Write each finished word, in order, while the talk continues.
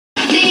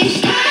Hello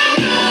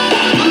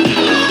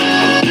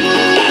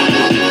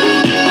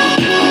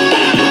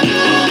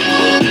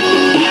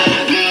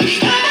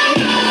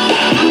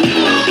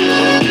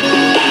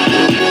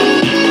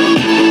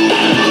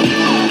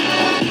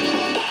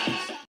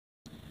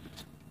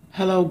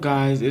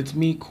guys, it's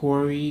me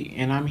Corey,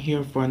 and I'm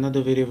here for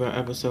another video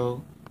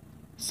episode.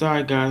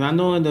 Sorry guys, I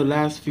know in the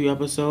last few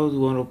episodes,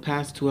 well, the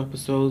past 2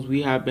 episodes,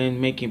 we have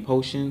been making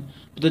potion.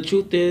 But the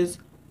truth is,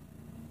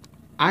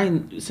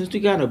 since we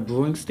got a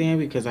brewing stand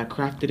because I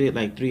crafted it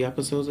like 3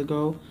 episodes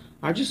ago,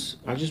 I just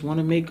want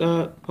to make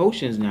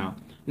potions now.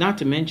 Not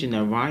to mention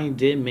that Ryan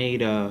did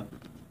made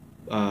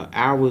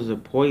hours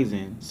of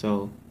poison,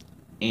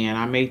 and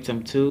I made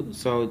some too.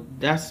 So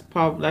that's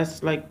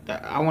like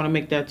I want to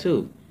make that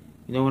too.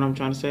 You know what I'm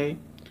trying to say?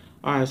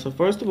 Alright, so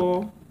first of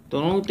all, the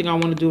only thing I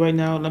want to do right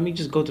now, let me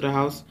just go to the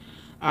house.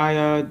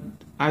 I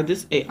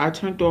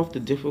turned off the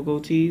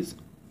difficulties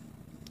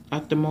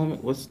at the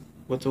moment. What's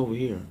over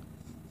here?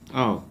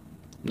 Oh,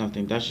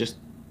 nothing. That's just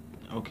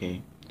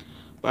okay.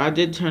 But I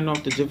did turn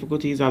off the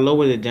difficulties. I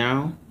lowered it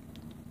down.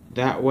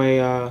 That way,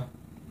 yeah,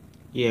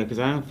 because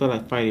I didn't feel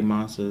like fighting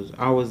monsters.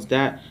 I was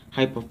that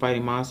hype of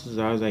fighting monsters.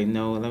 I was like,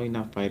 no, let me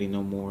not fight it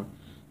no more.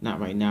 Not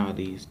right now, at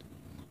least.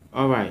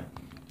 Alright.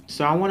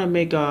 So I want to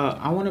make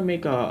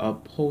a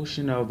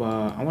potion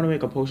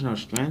of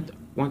strength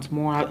once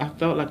more. I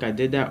felt like I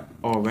did that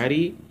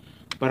already,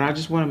 but I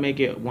just want to make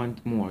it once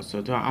more.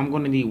 So I'm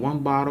going to need 1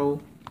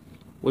 bottle,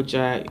 which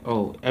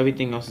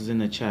everything else is in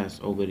the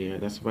chest over there.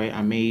 That's right,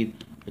 I made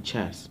a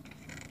chest.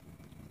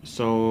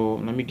 So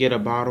let me get a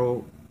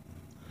bottle.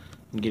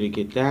 I'm going to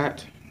get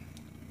that.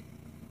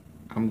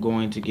 I'm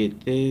going to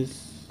get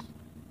this.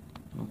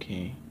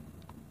 Okay.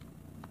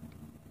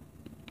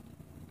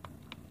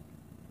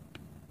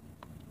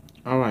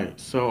 Alright,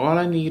 so all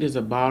I need is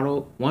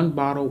one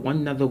bottle,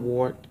 1 nether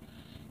wart.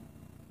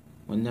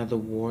 1 nether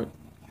wart.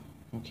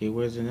 Okay,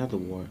 where's the nether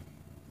wart?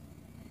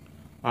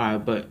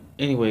 Alright, but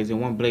anyways, and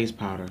 1 blaze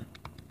powder.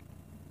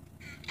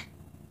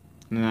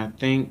 And I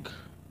think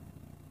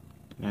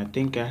I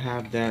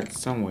have that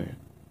somewhere.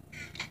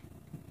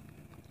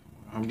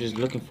 I'm just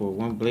looking for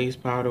 1 blaze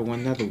powder,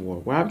 1 nether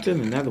wart. What happened to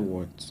the nether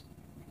warts?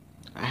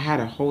 I had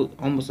a whole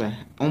almost a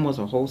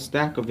whole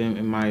stack of them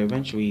in my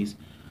inventories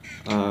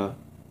on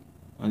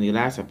the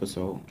last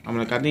episode. I'm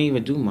like, I didn't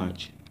even do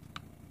much.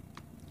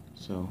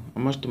 So I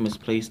must have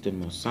misplaced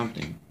them or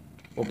something.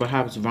 Or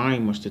perhaps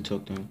Ryan must have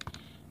took them.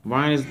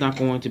 Ryan is not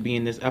going to be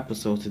in this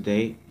episode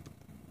today.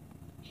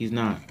 He's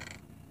not.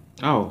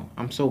 Oh,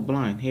 I'm so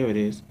blind. Here it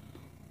is.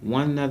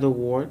 1 nether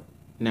wart.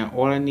 Now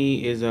all I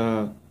need is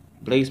a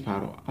blaze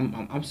powder.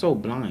 I'm so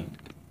blind.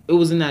 It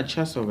was in that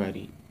chest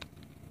already.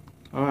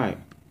 Alright.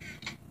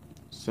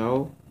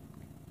 So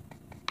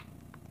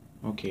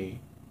okay.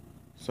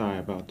 Sorry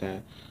about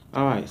that.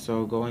 Alright,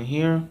 so go in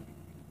here.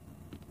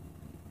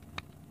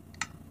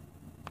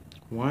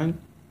 1.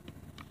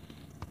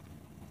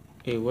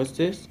 Hey, what's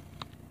this?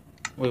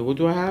 Wait, what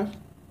do I have?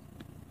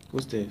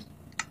 What's this?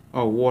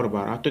 Oh, water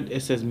bottle. I thought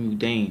it says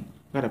mundane.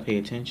 Gotta pay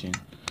attention.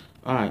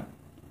 Alright.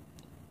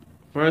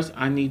 First,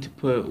 I need to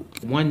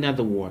put 1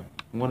 nether wart.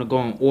 I'm gonna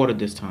go in order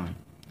this time,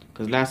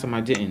 because last time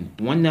I didn't.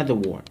 1 nether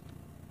wart.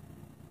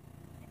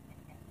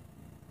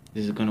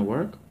 Is it gonna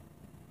work?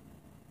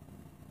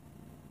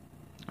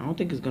 I don't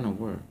think it's gonna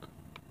work.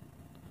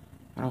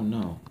 I don't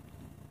know.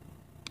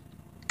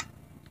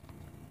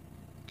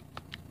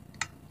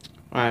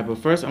 Alright, but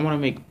first I want to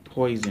make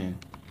poison.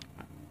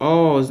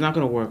 Oh, it's not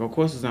gonna work. Of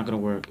course it's not gonna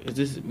work. Is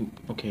this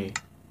okay?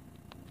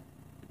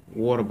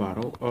 Water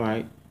bottle.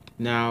 Alright.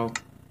 Now,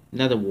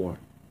 nether wart.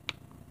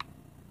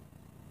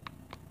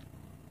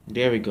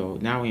 There we go.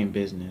 Now we're in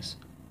business.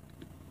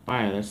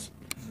 Alright, let's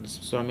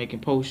start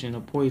making potion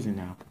of poison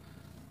now.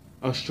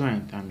 Of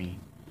strength, I mean.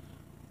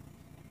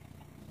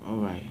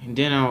 Alright, and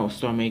then I'll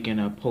start making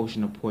a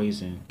potion of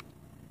poison.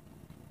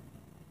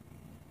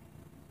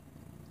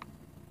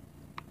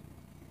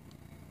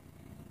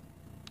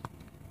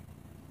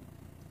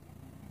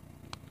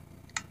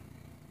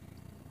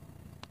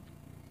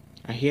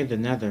 I hear the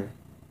nether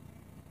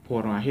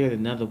portal.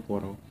 I'm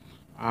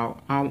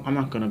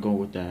not gonna go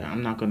with that.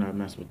 I'm not gonna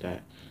mess with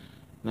that.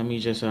 Let me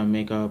just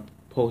make a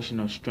potion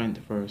of strength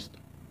first.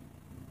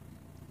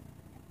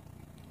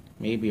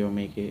 Maybe I'll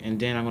make it. And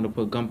then I'm going to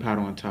put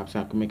gunpowder on top so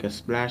I can make a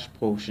splash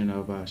potion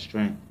of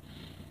strength.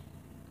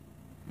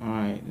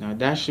 Alright, now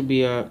that should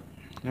be a...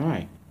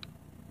 Alright.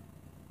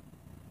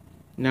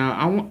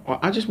 Now,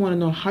 I just want to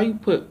know how you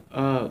put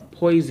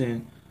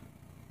poison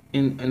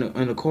in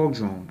a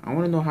cauldron. I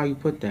want to know how you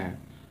put that.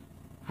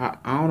 I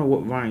don't know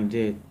what Ryan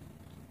did.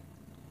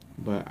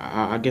 But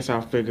I guess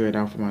I'll figure it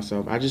out for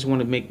myself. I just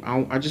want to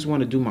I just want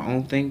to do my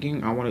own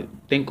thinking. I want to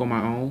think on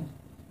my own.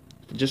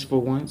 Just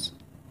for once.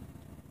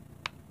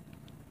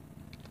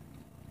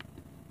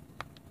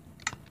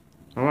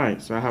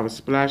 Alright, so I have a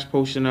splash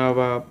potion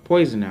of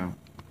poison now.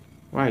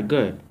 Alright,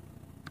 good.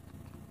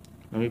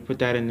 Let me put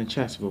that in the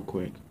chest real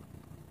quick.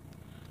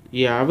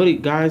 Yeah,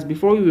 guys,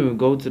 before we even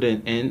go to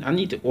the end, I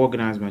need to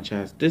organize my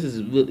chest. This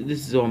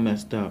is all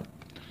messed up.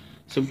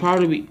 So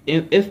probably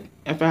if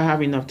I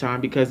have enough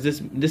time, because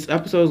this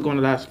episode is going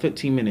to last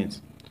 15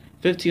 minutes,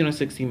 15 or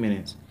 16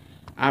 minutes.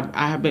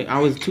 I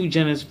was too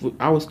generous.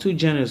 I was too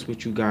generous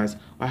with you guys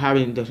by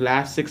having the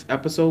last 6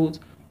 episodes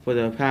for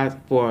the past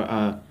for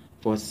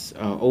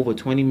over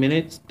 20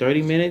 minutes,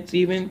 30 minutes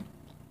even.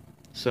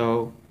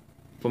 So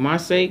for my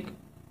sake,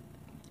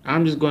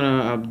 I'm just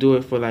gonna do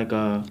it for like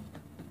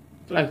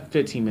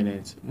 15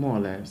 minutes, more or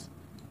less.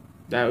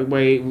 That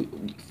way,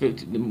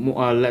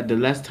 the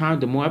less time,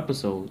 the more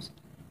episodes.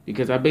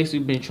 Because I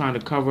basically been trying to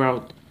cover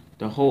out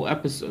the whole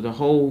episode, the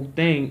whole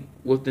thing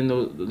within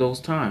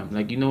those time.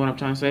 Like, you know what I'm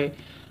trying to say?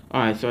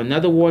 All right. So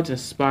another warts and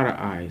spider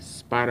eyes.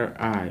 Spider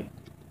eye.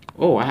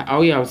 Oh,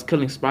 oh yeah, I was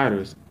killing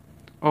spiders.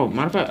 Oh,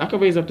 matter of fact, I could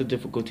raise up the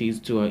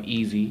difficulties to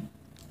easy.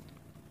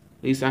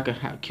 At least I could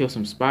kill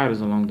some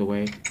spiders along the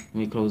way. Let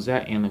me close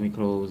that, and let me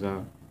close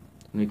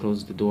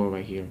the door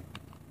right here.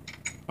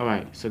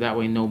 Alright, so that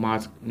way no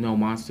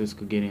monsters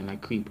could get in,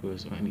 like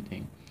creepers or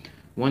anything.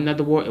 One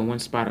nether wart and one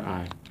spider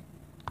eye.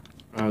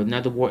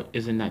 Nether wart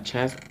is in that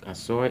chest. I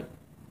saw it.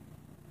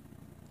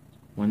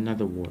 One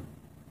nether wart.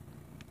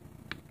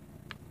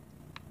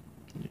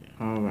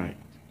 Alright.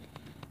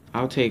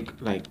 I'll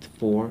take like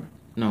 4.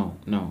 No.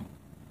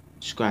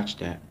 Scratch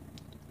that.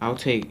 I'll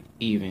take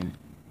even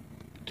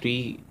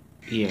 3.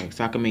 Yeah,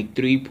 so I can make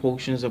 3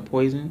 potions of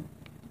poison.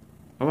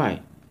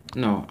 Alright.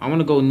 No, I want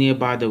to go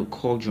nearby the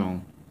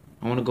cauldron.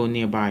 I want to go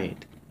nearby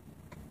it.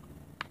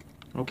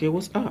 Okay,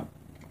 what's up?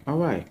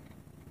 Alright.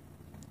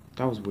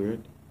 That was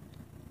weird.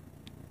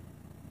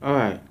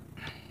 Alright.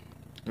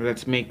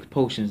 Let's make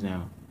potions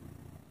now.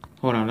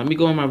 Hold on, let me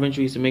go in my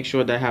inventories to make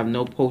sure that I have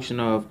no potion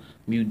of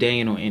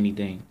mundane or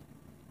anything.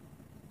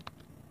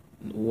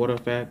 Water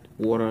effect,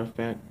 water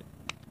effect.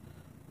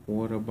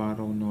 Water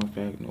bottle, no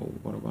effect, no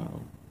water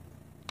bottle.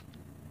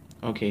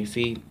 Okay,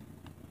 see?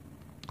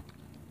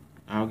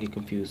 I'll get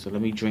confused, so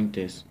let me drink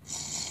this.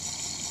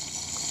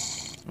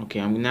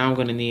 Okay, now I'm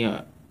gonna need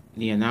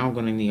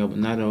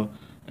another.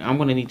 I'm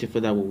gonna need to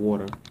fill that with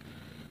water.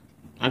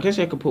 I guess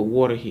I could put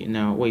water here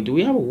now. Wait, do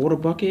we have a water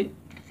bucket?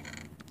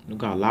 We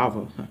got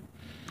lava.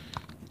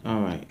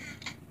 All right.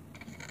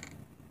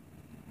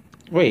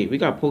 Wait, we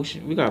got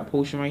potion. We got a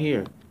potion right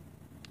here.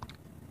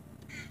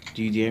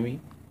 Do you hear me?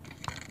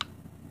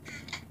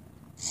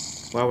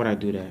 Why would I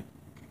do that?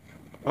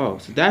 Oh,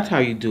 so that's how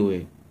you do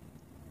it.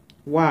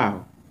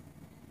 Wow.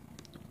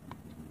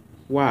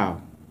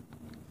 Wow.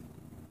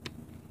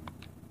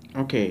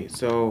 Okay,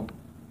 so,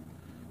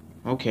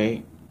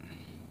 okay.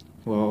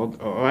 Well,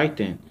 alright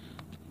then.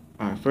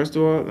 Alright, first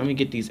of all, let me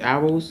get these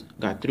arrows.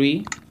 Got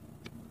 3.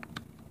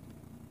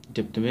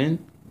 Dip them in.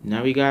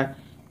 Now we got,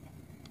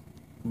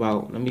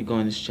 well, let me go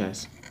in this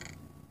chest.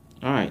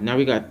 Alright, now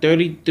we got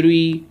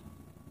 33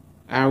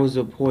 arrows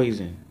of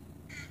poison.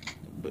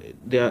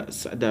 The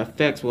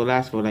effects will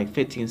last for like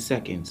 15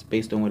 seconds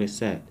based on what it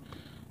said.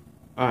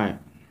 Alright.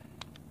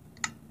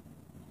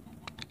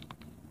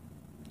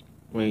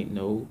 Wait,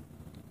 no.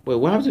 Wait,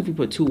 what happens if you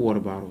put 2 water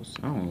bottles?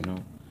 I don't know.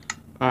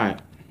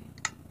 Alright.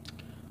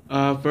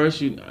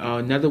 First,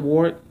 nether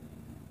wart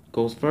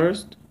goes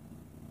first,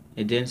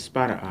 and then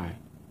spider eye.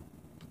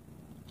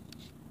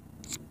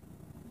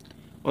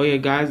 Oh yeah,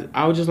 guys,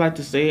 I would just like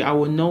to say I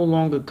will no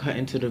longer cut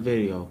into the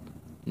video.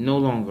 No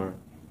longer.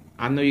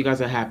 I know you guys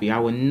are happy. I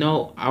will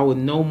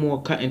no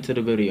more cut into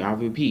the video. I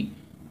repeat,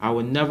 I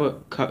will never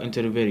cut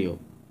into the video.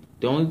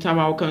 The only time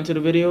I will cut into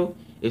the video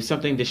if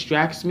something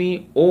distracts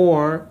me,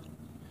 or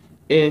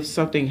if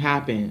something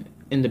happened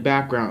in the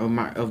background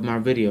of my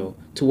video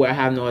to where I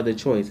have no other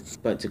choice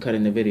but to cut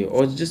in the video,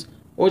 or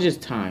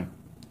just time,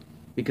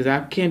 because I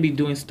can't be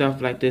doing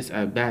stuff like this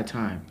at a bad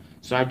time.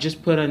 So I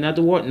just put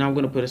another wart. Now I'm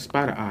gonna put a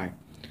spider eye.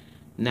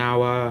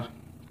 Now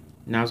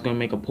it's gonna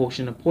make a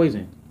potion of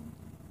poison.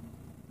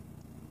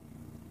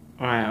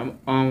 All right.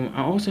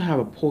 I also have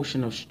a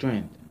potion of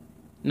strength.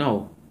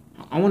 No,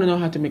 I want to know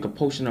how to make a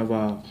potion of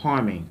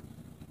harming.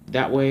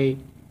 That way,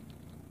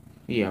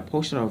 yeah,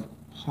 potion of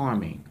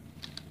harming.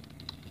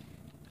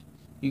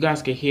 You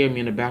guys can hear me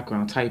in the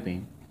background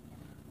typing.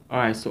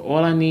 Alright, so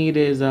all I need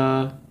is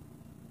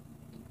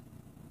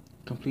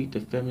complete the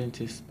feminine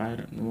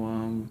spider.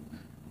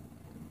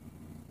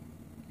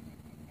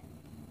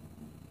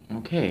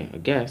 Okay, I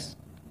guess.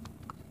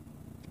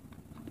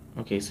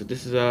 Okay, so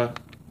this is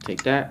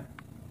take that.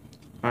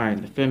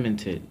 Alright, the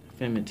feminine.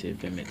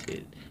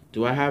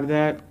 Do I have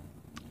that?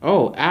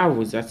 Oh,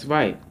 arrows, that's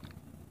right.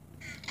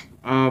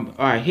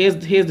 Alright, here's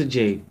the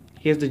jig.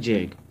 Here's the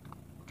jig.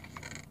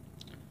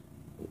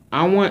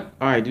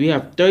 Alright, we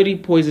have 30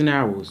 poison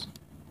arrows.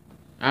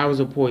 Arrows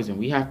of poison.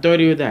 We have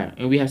 30 of that,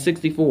 and we have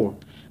 64.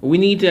 We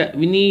need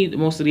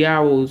most of the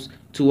arrows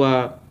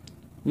to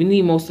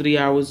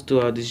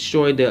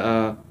destroy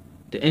the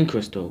end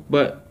crystal.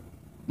 But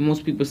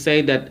most people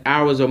say that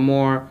arrows are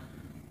more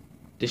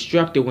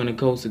destructive when it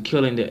comes to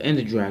killing the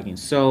ender dragon.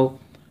 So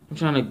I'm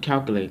trying to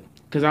calculate,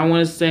 because I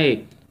want to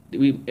say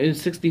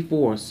it's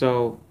 64.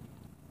 So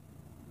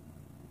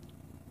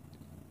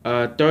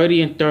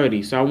 30 and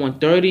 30. So I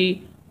want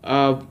 30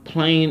 of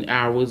plain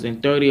arrows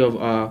and 30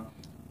 of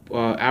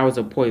hours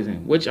of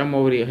poison, which I'm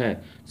already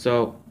ahead.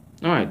 So,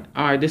 all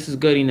right, this is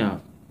good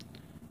enough.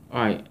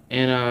 All right,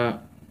 and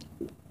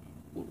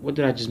what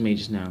did I just make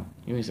just now?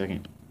 Give me a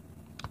second.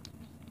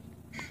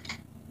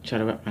 Try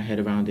to wrap my head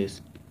around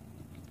this.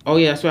 Oh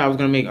yeah, that's right. I was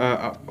gonna make.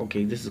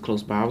 Okay, this is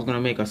close by. I was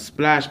gonna make a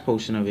splash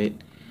potion of it.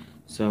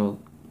 So,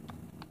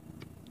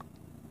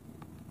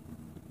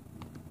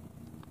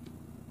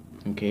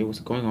 okay, what's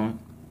going on?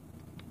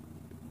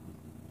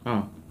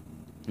 Oh,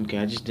 okay,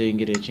 I just didn't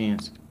get a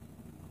chance.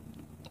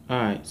 All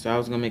right, so I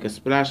was gonna make a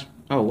splash.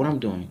 Oh, what I'm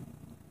doing?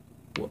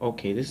 Well,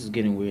 okay, this is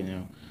getting weird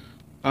now.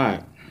 All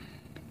right,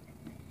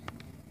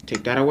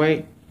 take that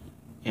away,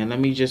 and let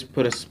me just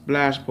put a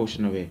splash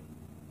potion of it.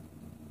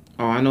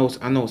 Oh, I know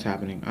what's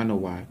happening. I know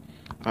why.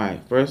 All right,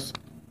 first.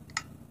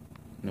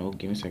 No,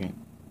 give me a second.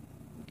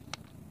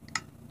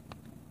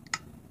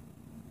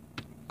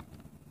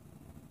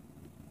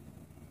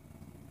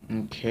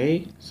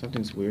 Okay,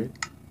 something's weird.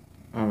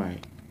 All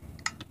right.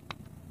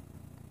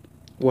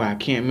 What, I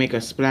can't make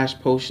a splash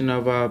potion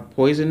of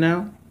poison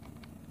now?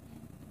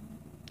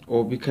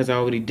 Or because I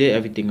already did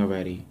everything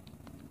already?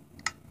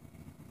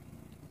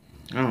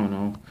 I don't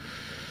know.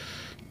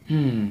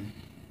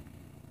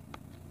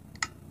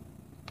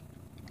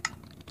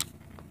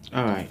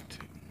 Alright.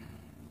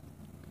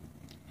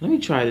 Let me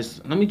try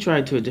this. Let me try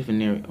it to a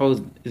different area.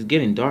 Oh, it's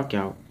getting dark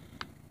out.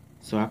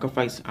 So I could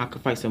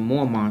fight some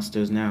more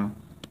monsters now.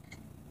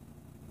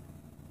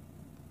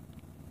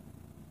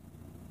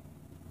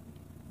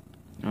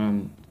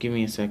 Give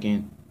me a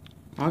second.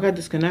 Oh, I got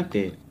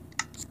disconnected.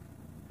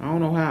 I don't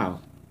know how.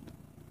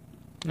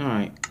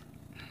 Alright.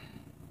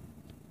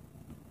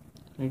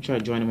 Let me try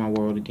joining my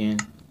world again.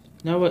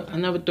 I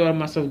never thought of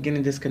myself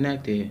getting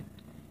disconnected.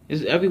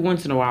 It's every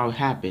once in a while it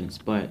happens,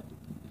 but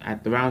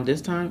at around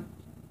this time?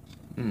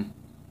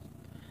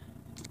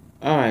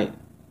 Alright.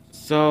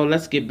 So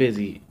let's get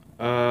busy.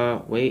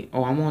 Wait.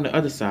 Oh, I'm on the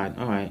other side.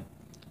 Alright.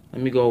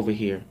 Let me go over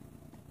here.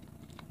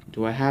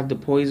 Do I have the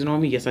poison on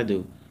me? Yes, I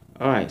do.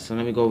 Alright, so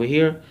let me go over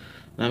here.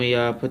 Let me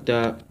put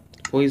the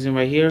poison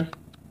right here.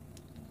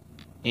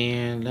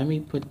 And let me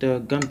put the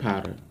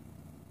gunpowder.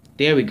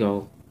 There we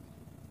go.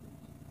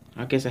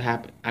 I guess it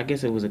happened. I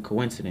guess it was a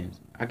coincidence.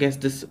 I guess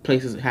this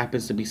place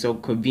happens to be so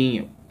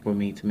convenient for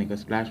me to make a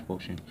splash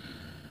potion.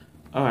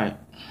 Alright.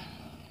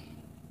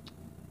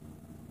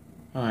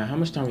 Alright, how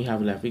much time we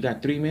have left? We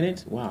got 3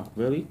 minutes? Wow,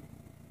 really?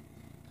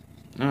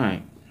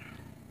 Alright.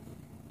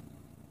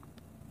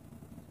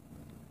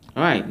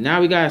 Alright, now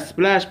we got a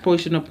splash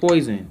potion of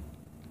poison.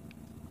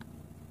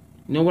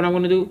 You know what I'm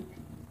gonna do?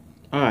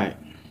 Alright.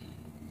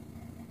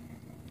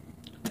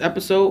 This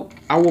episode,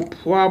 I will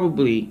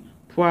probably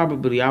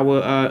I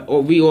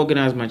will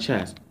reorganize my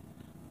chest.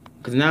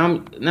 Cause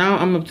now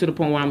I'm up to the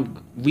point where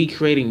I'm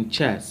recreating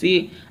chests.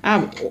 See, I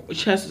have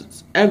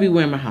chests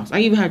everywhere in my house. I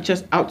even have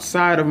chests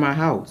outside of my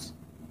house.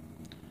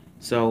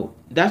 So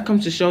that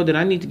comes to show that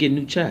I need to get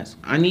new chests.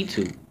 I need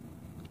to.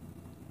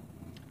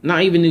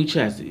 Not even new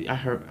chests.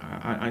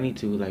 I need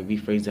to like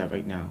rephrase that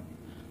right now.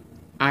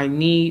 I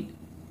need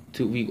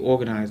to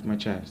reorganize my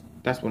chest.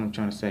 That's what I'm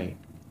trying to say.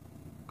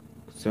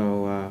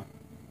 So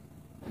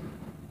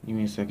give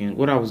me a second.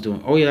 What I was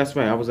doing? Oh yeah, that's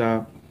right. I was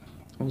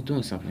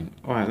doing something.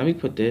 All right, let me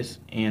put this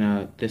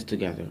and this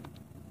together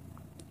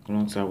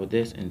alongside with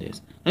this and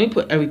this. Let me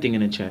put everything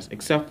in the chest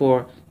except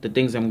for the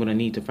things I'm gonna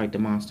need to fight the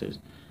monsters.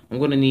 I'm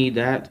gonna need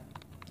that.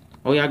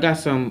 Oh yeah, I got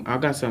some.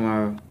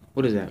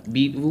 What is that?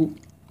 Beetroot.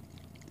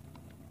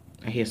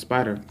 I hear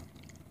spider.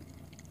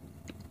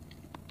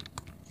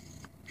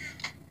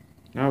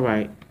 All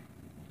right.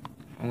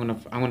 I'm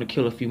gonna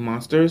kill a few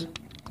monsters.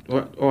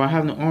 Or I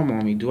have no armor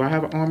on me. Do I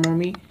have an armor on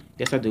me?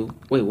 Yes, I do.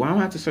 Wait, why don't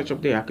I have to search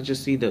up there? I could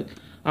just see the...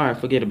 Alright,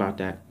 forget about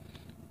that.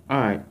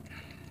 Alright.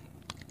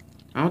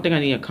 I don't think I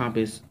need a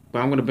compass, but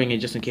I'm going to bring it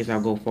just in case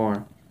I go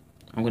far.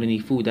 I'm going to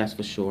need food, that's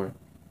for sure.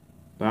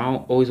 But I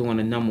don't always want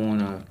to numb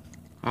on...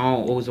 I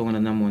don't always want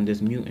to numb on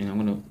this mutant.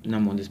 I'm going to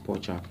numb on this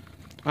pork chop.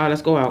 Alright,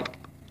 let's go out.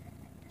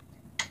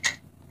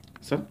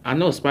 So, I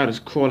know a spider's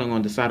crawling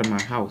on the side of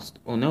my house.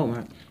 Oh no,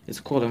 man.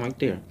 It's crawling right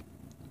there.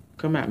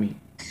 Come at me.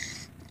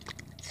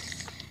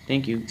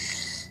 Thank you.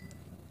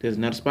 There's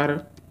another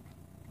spider?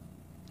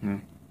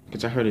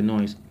 Because I heard a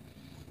noise.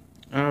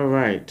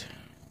 Alright.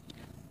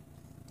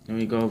 Let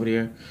me go over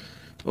there.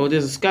 Oh,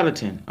 there's a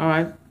skeleton.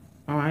 Alright.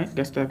 Alright.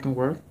 Guess that can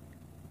work.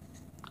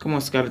 Come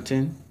on,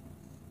 skeleton.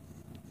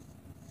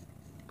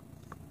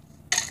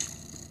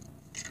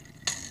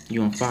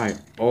 You on fire.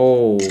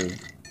 Oh.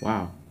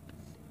 Wow.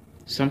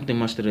 Something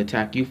must have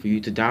attacked you for you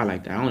to die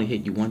like that. I only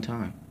hit you one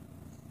time.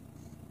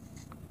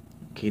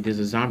 Okay, there's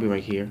a zombie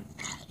right here.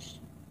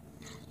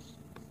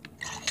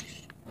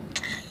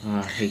 Oh,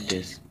 I hate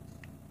this.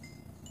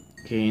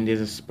 Okay, and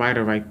there's a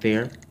spider right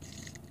there.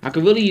 I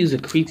could really use a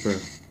creeper.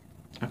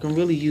 I can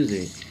really use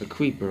it. A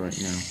creeper right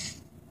now.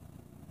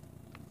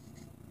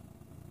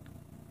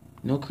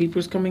 No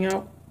creepers coming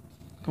out?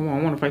 Come on,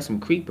 I want to fight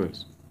some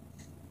creepers.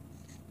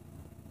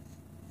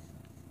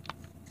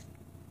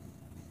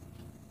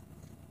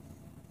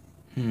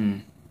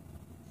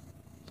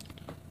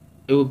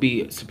 it would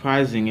be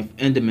surprising if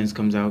Enderman's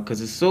comes out,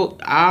 because it's so,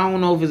 I don't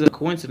know if it's a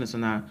coincidence or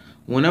not.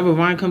 Whenever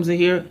Ryan comes in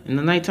here in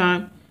the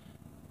nighttime,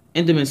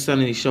 Enderman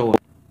suddenly show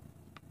up.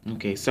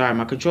 Okay, sorry,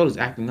 my controller's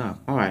acting up.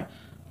 Alright.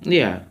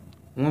 Yeah.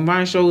 When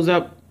Ryan shows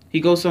up, he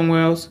goes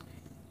somewhere else,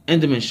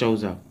 Enderman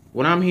shows up.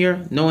 When I'm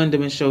here, no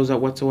Enderman shows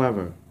up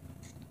whatsoever.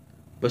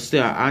 But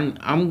still,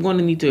 I'm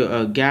gonna need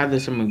to gather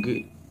some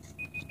ingredients.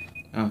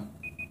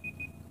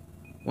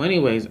 Well,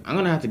 anyways, I'm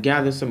gonna have to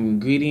gather some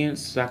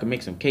ingredients so I can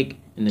make some cake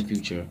in the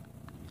future.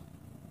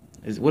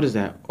 What is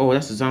that? Oh,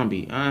 that's a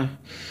zombie. I'm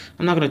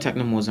not gonna attack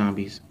no more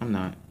zombies. I'm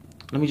not.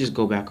 Let me just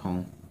go back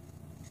home.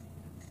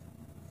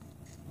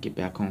 Get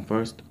back home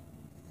first.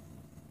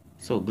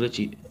 So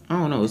glitchy. I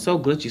don't know. It's so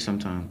glitchy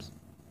sometimes.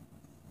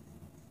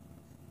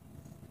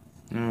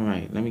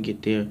 Alright, let me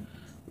get there.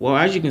 Well,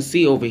 as you can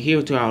see over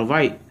here to our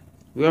right,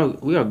 we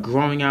are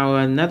growing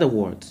our nether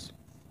warts.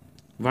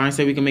 Ryan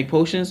said we can make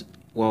potions.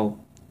 Well,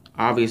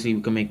 obviously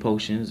we can make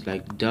potions,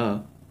 like duh.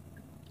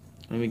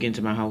 Let me get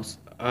into my house.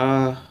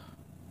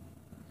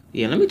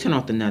 Yeah, let me turn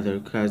off the nether,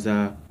 because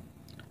I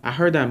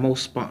heard that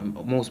most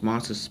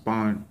monsters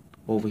spawn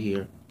over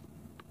here.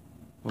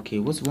 Okay,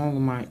 what's wrong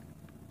with my...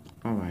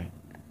 Alright.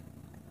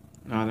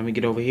 Let me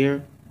get over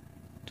here.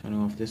 Turn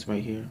off this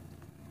right here.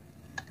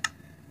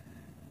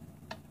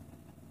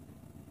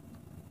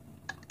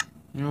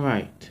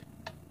 Alright.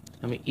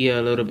 Let me eat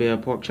a little bit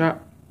of pork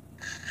chop.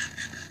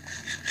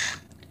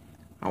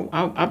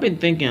 I've been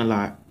thinking a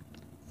lot.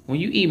 When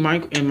you eat in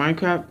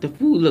Minecraft, the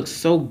food looks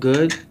so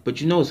good,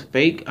 but you know it's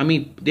fake. I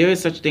mean, there is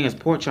such a thing as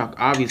pork chop,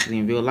 obviously,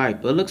 in real life,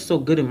 but it looks so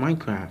good in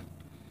Minecraft.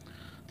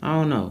 I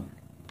don't know.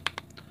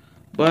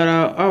 But,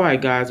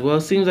 alright guys, well,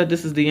 it seems like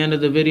this is the end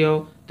of the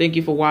video. Thank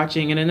you for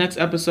watching. In the next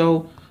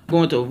episode, I'm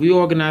going to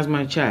reorganize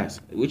my chats,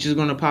 which is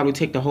going to probably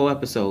take the whole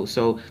episode.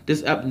 So,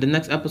 the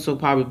next episode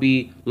probably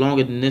be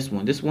longer than this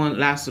one. This one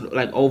lasted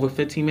like over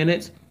 15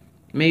 minutes,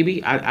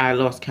 maybe. I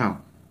lost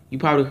count. You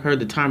probably heard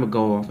the timer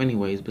go off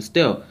anyways, but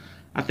still,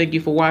 I thank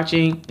you for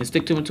watching, and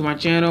stick to my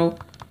channel,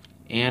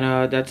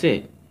 and that's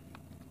it.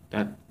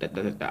 I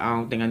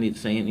don't think I need to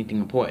say anything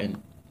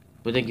important,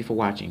 but thank you for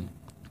watching.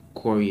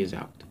 Corey is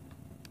out.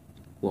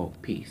 Well,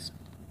 peace.